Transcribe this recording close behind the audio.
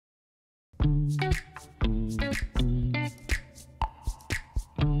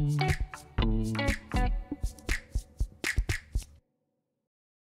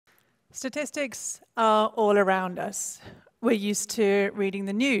Statistics are all around us. We're used to reading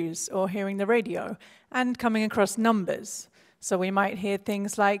the news or hearing the radio and coming across numbers. So we might hear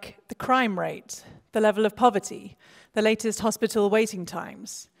things like the crime rate, the level of poverty, the latest hospital waiting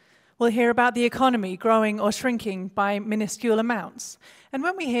times. We'll hear about the economy growing or shrinking by minuscule amounts. And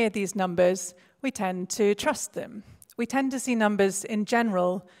when we hear these numbers, we tend to trust them. We tend to see numbers in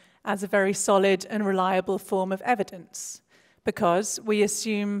general as a very solid and reliable form of evidence, because we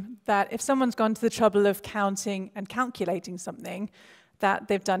assume that if someone's gone to the trouble of counting and calculating something, that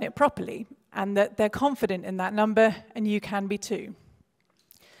they've done it properly, and that they're confident in that number, and you can be too.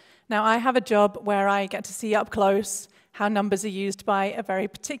 Now, I have a job where I get to see up close how numbers are used by a very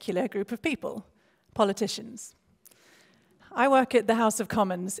particular group of people, politicians. I work at the House of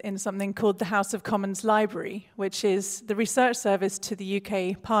Commons in something called the House of Commons Library, which is the research service to the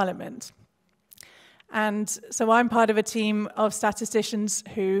UK Parliament. And so I'm part of a team of statisticians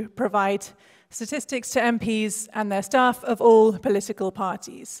who provide statistics to MPs and their staff of all political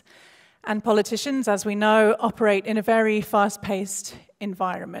parties. And politicians, as we know, operate in a very fast-paced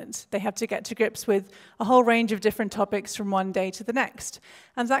environment. They have to get to grips with a whole range of different topics from one day to the next.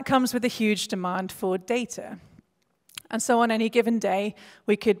 And that comes with a huge demand for data. And so on any given day,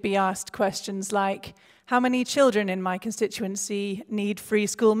 we could be asked questions like, how many children in my constituency need free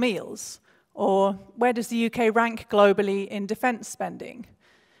school meals? Or where does the UK rank globally in defence spending?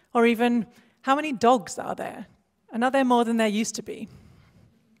 Or even, how many dogs are there? And are there more than there used to be?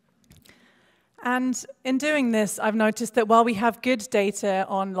 And in doing this, I've noticed that while we have good data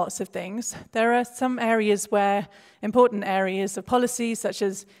on lots of things, there are some areas where important areas of policy, such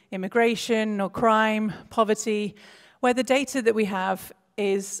as immigration or crime, poverty, where the data that we have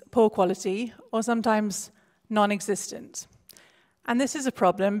is poor quality or sometimes non-existent. And this is a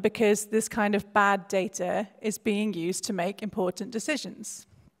problem because this kind of bad data is being used to make important decisions.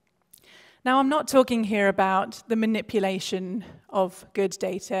 Now, I'm not talking here about the manipulation of good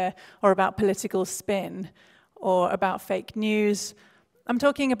data or about political spin or about fake news. I'm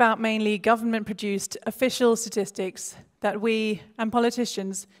talking about mainly government-produced official statistics that we and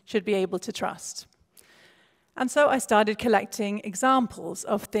politicians should be able to trust. And so I started collecting examples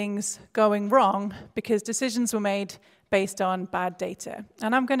of things going wrong because decisions were made based on bad data.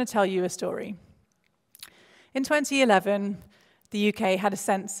 And I'm going to tell you a story. In 2011, the UK had a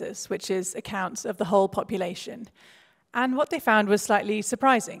census, which is accounts of the whole population. And what they found was slightly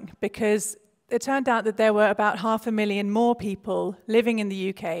surprising, because it turned out that there were about 500,000 more people living in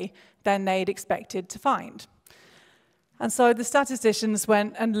the UK than they'd expected to find. And so the statisticians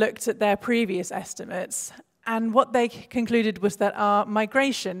went and looked at their previous estimates, and what they concluded was that our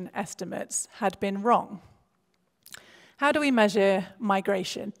migration estimates had been wrong. How do we measure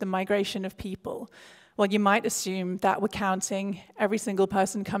migration, the migration of people? Well, you might assume that we're counting every single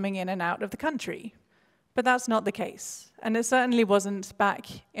person coming in and out of the country. But that's not the case. And it certainly wasn't back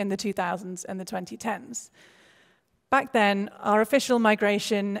in the 2000s and the 2010s. Back then, our official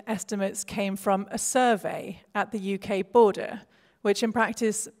migration estimates came from a survey at the UK border, which in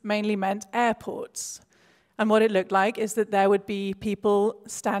practice mainly meant airports. And what it looked like is that there would be people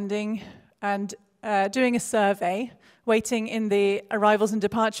standing and doing a survey, waiting in the arrivals and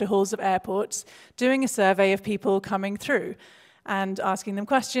departure halls of airports, doing a survey of people coming through and asking them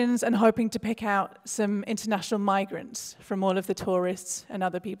questions and hoping to pick out some international migrants from all of the tourists and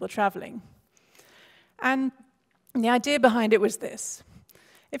other people traveling. And the idea behind it was this.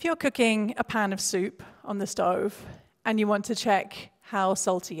 If you're cooking a pan of soup on the stove and you want to check how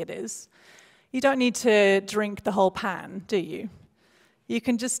salty it is, you don't need to drink the whole pan, do you? You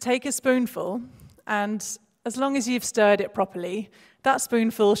can just take a spoonful, and as long as you've stirred it properly, that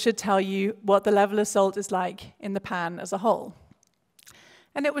spoonful should tell you what the level of salt is like in the pan as a whole.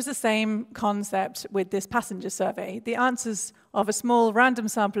 And it was the same concept with this passenger survey. The answers of a small random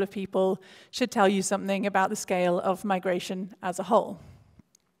sample of people should tell you something about the scale of migration as a whole,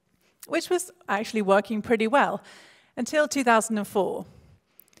 which was actually working pretty well until 2004.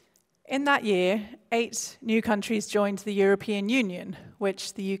 In that year, 8 new countries joined the European Union,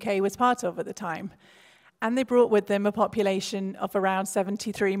 which the UK was part of at the time. And they brought with them a population of around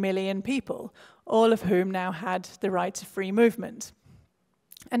 73 million people, all of whom now had the right to free movement.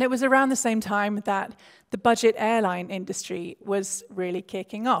 And it was around the same time that the budget airline industry was really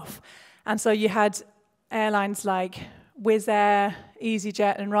kicking off. And so you had airlines like Wizz Air,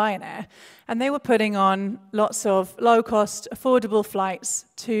 EasyJet, and Ryanair, and they were putting on lots of low-cost, affordable flights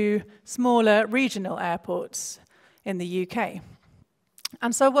to smaller regional airports in the UK.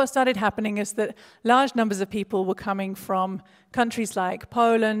 And so what started happening is that large numbers of people were coming from countries like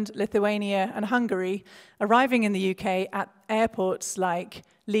Poland, Lithuania, and Hungary, arriving in the UK at airports like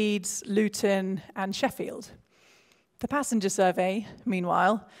Leeds, Luton, and Sheffield. The passenger survey,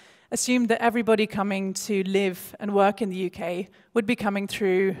 meanwhile, assumed that everybody coming to live and work in the UK would be coming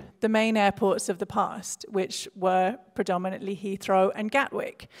through the main airports of the past, which were predominantly Heathrow and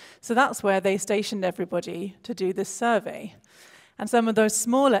Gatwick. So that's where they stationed everybody to do this survey. And some of those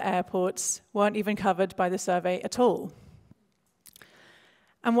smaller airports weren't even covered by the survey at all.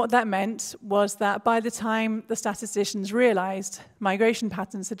 And what that meant was that by the time the statisticians realized migration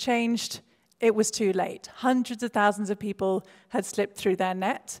patterns had changed, it was too late. Hundreds of thousands of people had slipped through their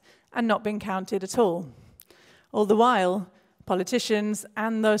net and not been counted at all. All the while, politicians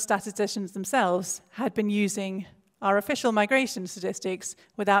and those statisticians themselves had been using our official migration statistics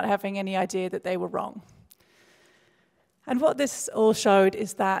without having any idea that they were wrong. And what this all showed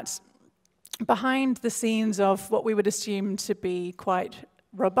is that behind the scenes of what we would assume to be quite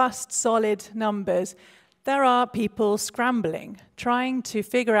robust, solid numbers, there are people scrambling, trying to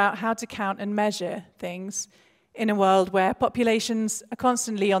figure out how to count and measure things in a world where populations are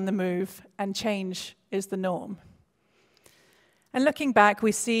constantly on the move and change is the norm. And looking back,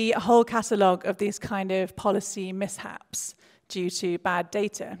 we see a whole catalogue of these kind of policy mishaps due to bad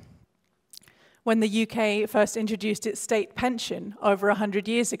data. When the UK first introduced its state pension over 100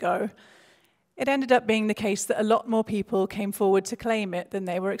 years ago, it ended up being the case that a lot more people came forward to claim it than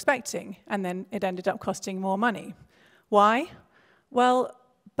they were expecting, and then it ended up costing more money. Why? Well,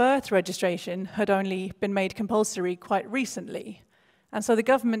 birth registration had only been made compulsory quite recently, and so the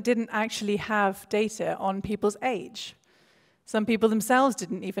government didn't actually have data on people's age. Some people themselves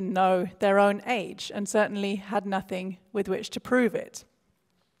didn't even know their own age, and certainly had nothing with which to prove it.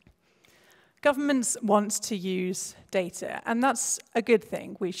 Governments want to use data, and that's a good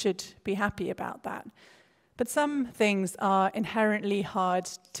thing. We should be happy about that. But some things are inherently hard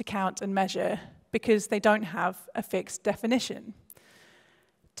to count and measure because they don't have a fixed definition.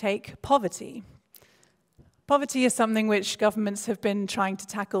 Take poverty. Poverty is something which governments have been trying to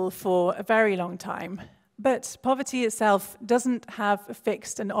tackle for a very long time, but poverty itself doesn't have a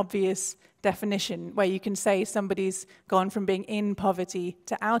fixed and obvious definition where you can say somebody's gone from being in poverty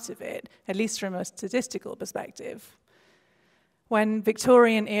to out of it, at least from a statistical perspective. When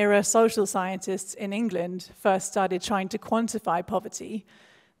Victorian-era social scientists in England first started trying to quantify poverty,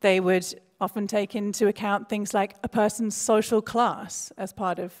 they would often take into account things like a person's social class as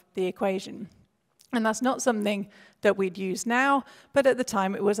part of the equation. And that's not something that we'd use now, but at the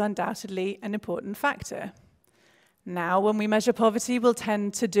time it was undoubtedly an important factor. Now, when we measure poverty, we'll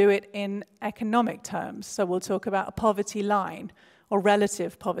tend to do it in economic terms. So we'll talk about a poverty line or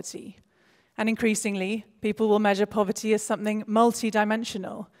relative poverty. And increasingly, people will measure poverty as something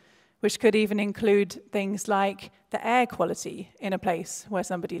multidimensional, which could even include things like the air quality in a place where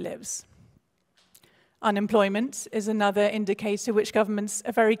somebody lives. Unemployment is another indicator which governments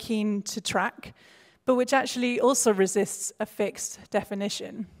are very keen to track, but which actually also resists a fixed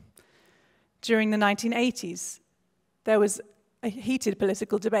definition. During the 1980s, there was a heated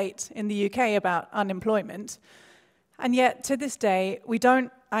political debate in the UK about unemployment, and yet to this day, we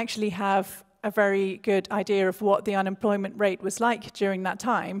don't actually have a very good idea of what the unemployment rate was like during that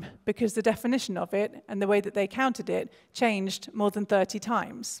time, because the definition of it and the way that they counted it changed more than 30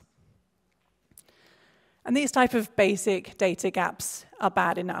 times. And these type of basic data gaps are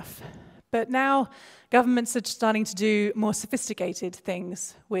bad enough. But now governments are starting to do more sophisticated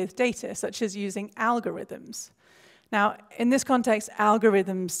things with data, such as using algorithms. Now, in this context,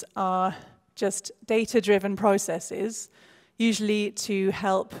 algorithms are just data-driven processes, usually to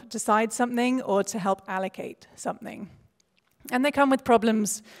help decide something or to help allocate something. And they come with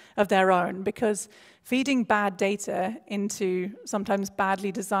problems of their own, because feeding bad data into sometimes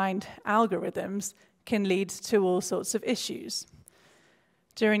badly designed algorithms can lead to all sorts of issues.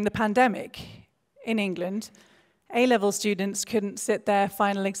 During the pandemic in England, A-level students couldn't sit their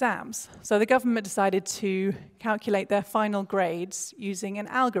final exams, so the government decided to calculate their final grades using an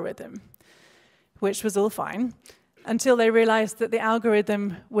algorithm, which was all fine, until they realized that the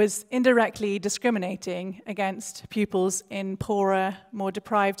algorithm was indirectly discriminating against pupils in poorer, more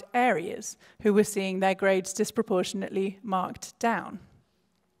deprived areas who were seeing their grades disproportionately marked down.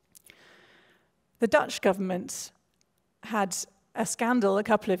 The Dutch government had a scandal a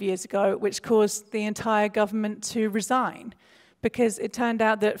couple of years ago which caused the entire government to resign, because it turned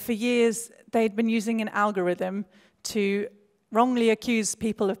out that for years they'd been using an algorithm to wrongly accuse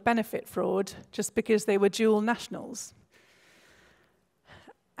people of benefit fraud just because they were dual nationals.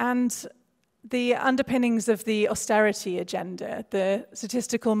 And The underpinnings of the austerity agenda, the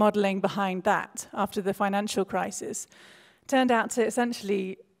statistical modelling behind that after the financial crisis, turned out to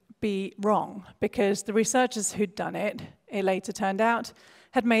essentially be wrong because the researchers who'd done it, it later turned out,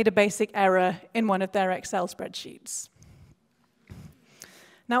 had made a basic error in one of their Excel spreadsheets.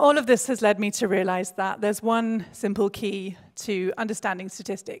 Now, all of this has led me to realize that there's one simple key to understanding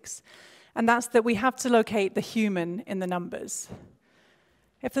statistics, and that's that we have to locate the human in the numbers.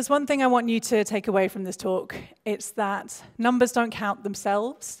 If there's one thing I want you to take away from this talk, it's that numbers don't count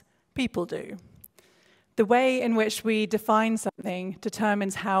themselves, people do. The way in which we define something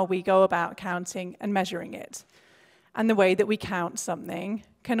determines how we go about counting and measuring it. And the way that we count something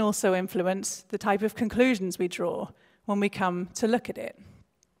can also influence the type of conclusions we draw when we come to look at it.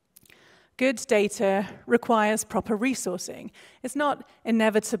 Good data requires proper resourcing. It's not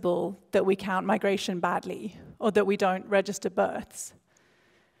inevitable that we count migration badly or that we don't register births.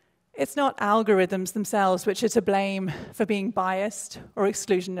 It's not algorithms themselves which are to blame for being biased or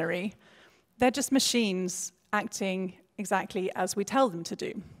exclusionary. They're just machines acting exactly as we tell them to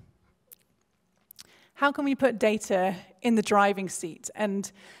do. How can we put data in the driving seat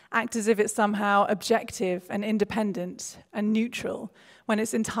and act as if it's somehow objective and independent and neutral when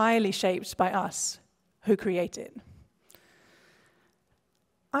it's entirely shaped by us who create it?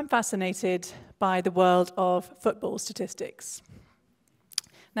 I'm fascinated by the world of football statistics.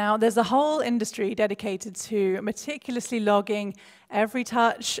 Now, there's a whole industry dedicated to meticulously logging every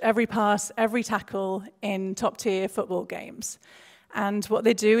touch, every pass, every tackle in top-tier football games. And what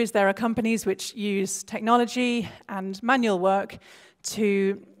they do is there are companies which use technology and manual work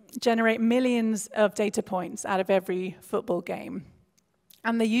to generate millions of data points out of every football game.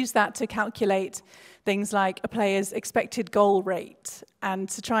 And they use that to calculate things like a player's expected goal rate and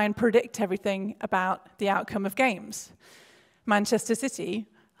to try and predict everything about the outcome of games. Manchester City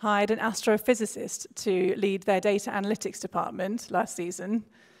hired an astrophysicist to lead their data analytics department last season,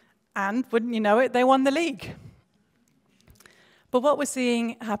 and wouldn't you know it, they won the league. But what we're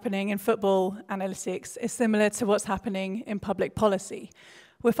seeing happening in football analytics is similar to what's happening in public policy.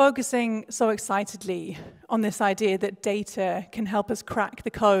 We're focusing so excitedly on this idea that data can help us crack the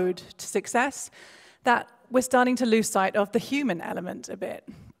code to success that we're starting to lose sight of the human element a bit.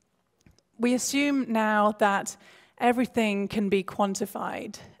 We assume now that everything can be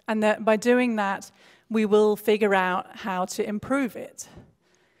quantified, and that by doing that, we will figure out how to improve it.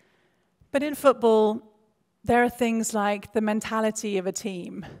 But in football, there are things like the mentality of a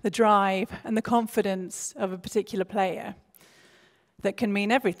team, the drive, and the confidence of a particular player that can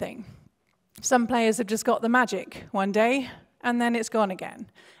mean everything. Some players have just got the magic one day, and then it's gone again.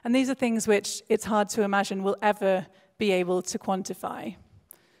 And these are things which it's hard to imagine we'll ever be able to quantify.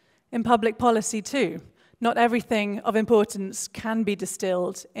 In public policy, too, not everything of importance can be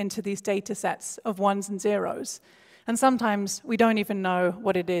distilled into these data sets of ones and zeros. And sometimes we don't even know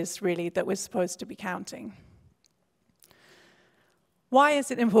what it is really that we're supposed to be counting. Why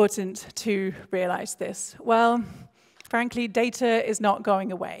is it important to realize this? Well, frankly, data is not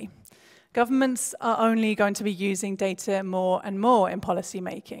going away. Governments are only going to be using data more and more in policy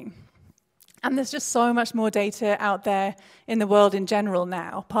making. And there's just so much more data out there in the world in general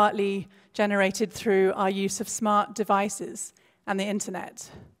now, partly generated through our use of smart devices and the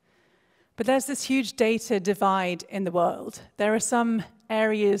internet. But there's this huge data divide in the world. There are some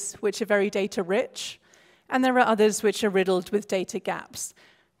areas which are very data rich, and there are others which are riddled with data gaps.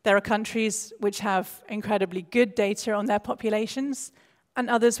 There are countries which have incredibly good data on their populations, and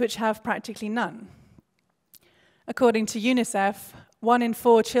others which have practically none. According to UNICEF, 1 in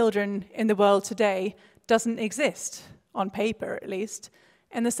 4 children in the world today doesn't exist, on paper at least,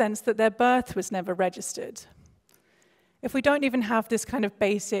 in the sense that their birth was never registered. If we don't even have this kind of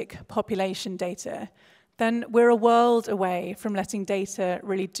basic population data, then we're a world away from letting data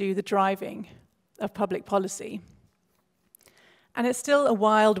really do the driving of public policy. And it's still a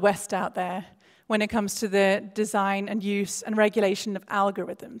wild west out there when it comes to the design and use and regulation of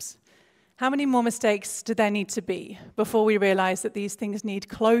algorithms. How many more mistakes do there need to be before we realize that these things need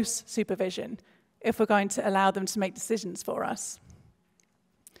close supervision if we're going to allow them to make decisions for us?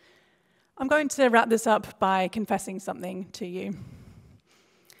 I'm going to wrap this up by confessing something to you.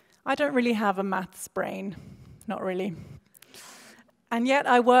 I don't really have a maths brain, not really. And yet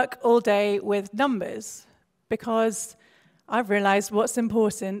I work all day with numbers because I've realized what's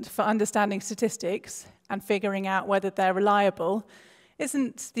important for understanding statistics and figuring out whether they're reliable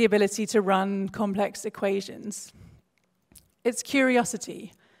isn't the ability to run complex equations. It's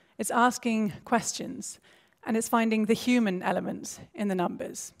curiosity, it's asking questions, and it's finding the human element in the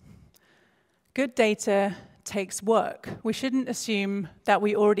numbers. Good data takes work. We shouldn't assume that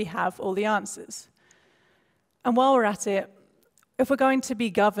we already have all the answers. And while we're at it, if we're going to be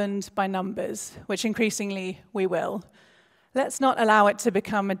governed by numbers, which increasingly we will, let's not allow it to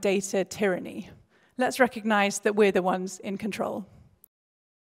become a data tyranny. Let's recognize that we're the ones in control.